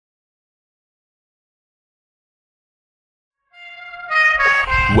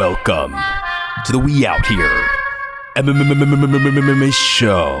Welcome to the We Out Here MMA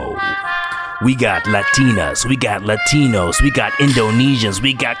show. We got Latinas, we got Latinos, we got Indonesians,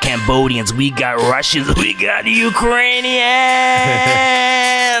 we got Cambodians, we got Russians, we got Ukrainians.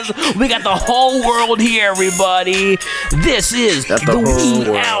 We got the whole world here, everybody. This is the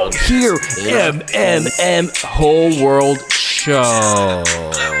We Out Here MMM Whole World Show.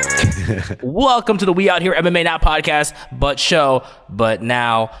 Welcome to the We Out Here MMA Not podcast, but show, but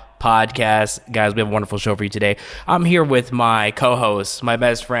now podcast. Guys, we have a wonderful show for you today. I'm here with my co-hosts, my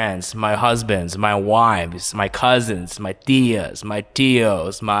best friends, my husbands, my wives, my cousins, my tias, my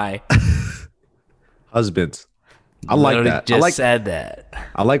tios, my husbands. I like that. Just said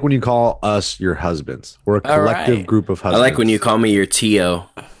that. I like when you call us your husbands. We're a collective group of husbands. I like when you call me your Tio.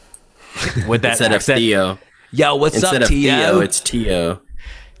 With that instead accent. Of Theo. Yo, what's instead up, of Tio? Theo, it's Tio.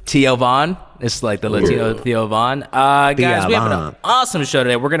 Tio Vaughn. It's like the Latino Theo Vaughn. Guys, we have an awesome show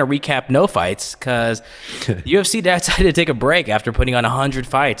today. We're going to recap no fights because UFC decided to take a break after putting on 100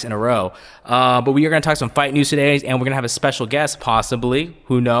 fights in a row. But we are going to talk some fight news today, and we're going to have a special guest, possibly.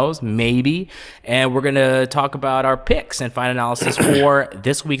 Who knows? Maybe. And we're going to talk about our picks and fight analysis for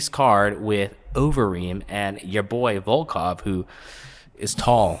this week's card with Overeem and your boy Volkov, who is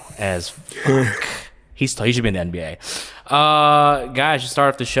tall as fuck. He's tall. He should be in the NBA. Guys, to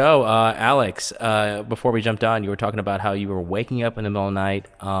start off the show, Alex, before we jumped on, you were talking about how you were waking up in the middle of the night,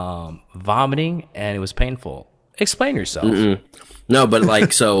 vomiting, and it was painful. Explain yourself. No, but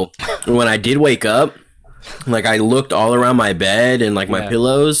like, so when I did wake up, like I looked all around my bed and like my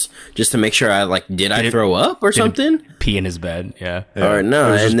pillows just to make sure I throw up or something? Pee in his bed, yeah. Or no,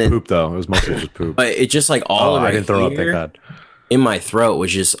 it was just and then poop though. It was mostly just poop. But it just like all I didn't throw up, thank God. In my throat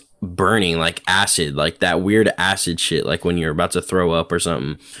was just burning like acid, like that weird acid shit, like when you're about to throw up or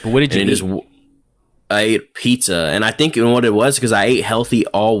something. But what did you eat? I ate pizza, and I think what it was because I ate healthy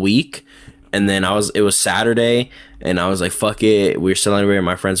all week, and then it was Saturday, and I was like, fuck it, we were celebrating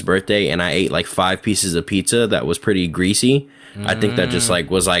my friend's birthday, and I ate like 5 pieces of pizza that was pretty greasy. I think that just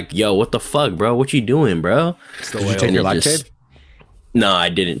like was like, yo, what the fuck, bro? What you doing, bro? Did you take your Lactaid? No, I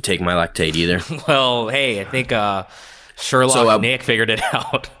didn't take my Lactaid either. Well, hey, I think Sherlock and Nick figured it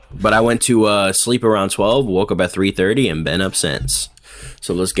out. But I went to sleep around 12, woke up at 3:30, and been up since.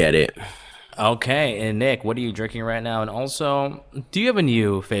 So let's get it. Okay, and Nick, what are you drinking right now? And also, do you have a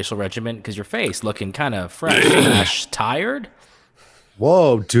new facial regimen? Because your face looking kind of fresh, tired?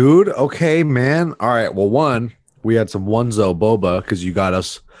 Whoa, dude. Okay, man. All right. Well, one, we had some Onezo boba because you got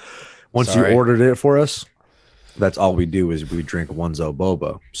us. Once you ordered it for us, that's all we do is we drink Onezo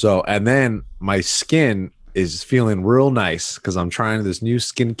boba. So, and then my skin is feeling real nice because I'm trying this new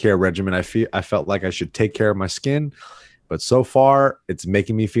skincare regimen. I felt like I should take care of my skin, but so far it's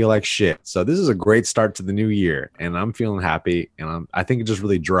making me feel like shit. So this is a great start to the new year, and I'm feeling happy. And I think it's just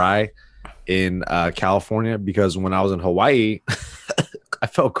really dry in California because when I was in Hawaii, I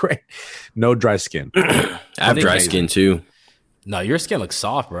felt great. No dry skin. I have dry skin too. No, your skin looks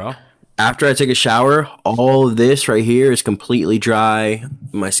soft, bro. After I take a shower, all of this right here is completely dry.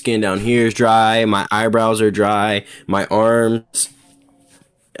 My skin down here is dry. My eyebrows are dry. My arms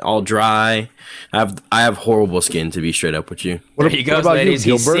all dry. I have horrible skin, to be straight up with you. There he goes, ladies.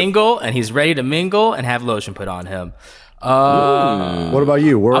 He's single and he's ready to mingle and have lotion put on him. What about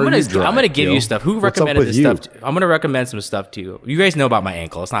you? I'm gonna give you stuff. Who recommended this stuff? I'm gonna recommend some stuff to you. You guys know about my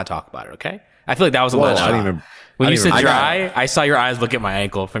ankle. Let's not talk about it, okay? I feel like that was a little. When you said dry, I saw your eyes look at my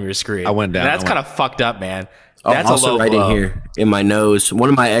ankle from your screen. I went down. That's kind of fucked up, man. That's also right in here in my nose. One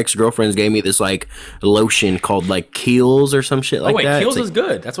of my ex-girlfriends gave me this like lotion called like Kiehl's or some shit like that. Kiehl's is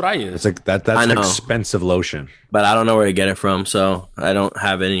good. That's what I use. It's like that's an expensive lotion. But I don't know where to get it from, so I don't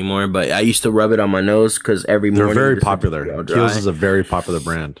have it anymore. But I used to rub it on my nose because every morning they're very popular. Kiehl's is a very popular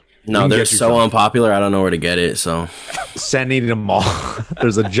brand. No, they're so unpopular. I don't know where to get it. So send it to them all.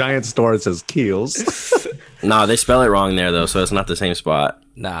 There's a giant store that says Kiehl's. No, they spell it wrong there though, so it's not the same spot.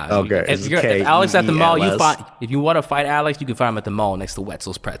 Nah. Okay. If Alex at the mall, if you want to fight Alex, you can find him at the mall next to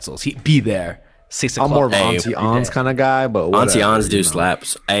Wetzel's Pretzels. He'd be there. 6 o'clock. I'm more of an Auntie Ons kind of guy, but whatever, Auntie Ons do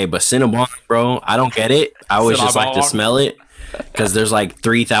slaps. Hey, but Cinnabon, bro, I don't get it. I always just like to smell it because there's like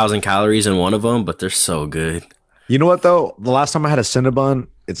 3,000 calories in one of them, but they're so good. You know what though? The last time I had a Cinnabon,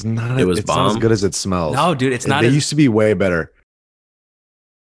 it's not as good as it smells. No, dude, it's not. They used to be way better.